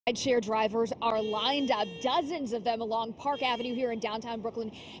Rideshare drivers are lined up, dozens of them along Park Avenue here in downtown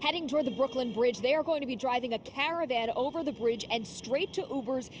Brooklyn, heading toward the Brooklyn Bridge. They are going to be driving a caravan over the bridge and straight to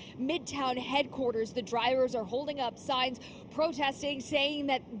Uber's Midtown headquarters. The drivers are holding up signs protesting, saying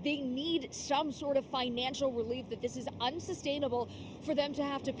that they need some sort of financial relief, that this is unsustainable for them to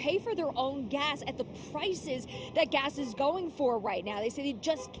have to pay for their own gas at the prices that gas is going for right now. They say they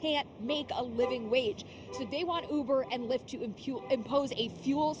just can't make a living wage. So they want Uber and Lyft to impose a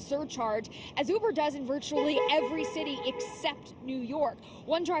fuel surcharge, as Uber does in virtually every city except New York.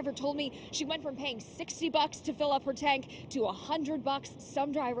 One driver told me she went from paying $60 to fill up her tank to $100.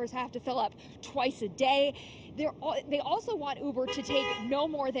 Some drivers have to fill up twice a day. They also want Uber to take no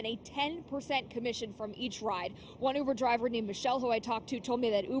more than a 10% commission from each ride. One Uber driver named Michelle, who I talked to, told me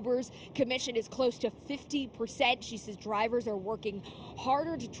that Uber's commission is close to 50%. She says drivers are working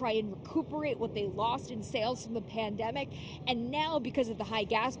harder to try and recuperate what they lost in sales from the pandemic. And now, because of the high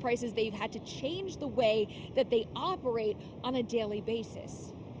gas prices, they've had to change the way that they operate on a daily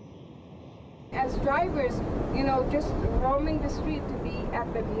basis. As drivers, just roaming the street to be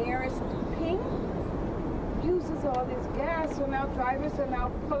at the nearest ping uses all this gas, so now drivers are now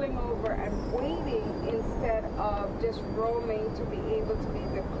pulling over and waiting instead of just roaming to be able to be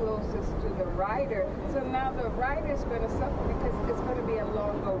the closest to the rider. So now the rider is going to suffer because it's going to be a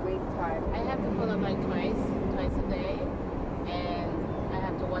longer wait time. I have to fill up like twice a day, and I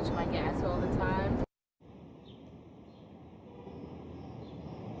have to watch my gas all the time.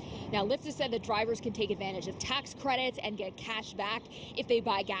 Now, Lyft has said that drivers can take advantage of tax credits and get cash back if they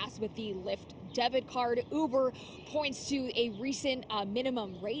buy gas with the Lyft debit card. Uber points to a recent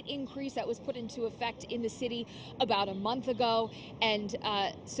minimum rate increase that was put into effect in the city about a month ago. And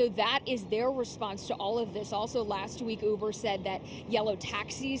so that is their response to all of this. Also, last week, Uber said that yellow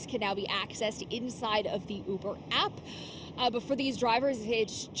taxis can now be accessed inside of the Uber app. But for these drivers,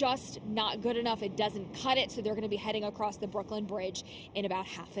 it's just not good enough. It doesn't cut it. So they're going to be heading across the Brooklyn Bridge in about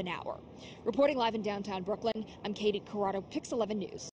half an hour. Reporting live in downtown Brooklyn, I'm Katie Corrado, Pix 11 News.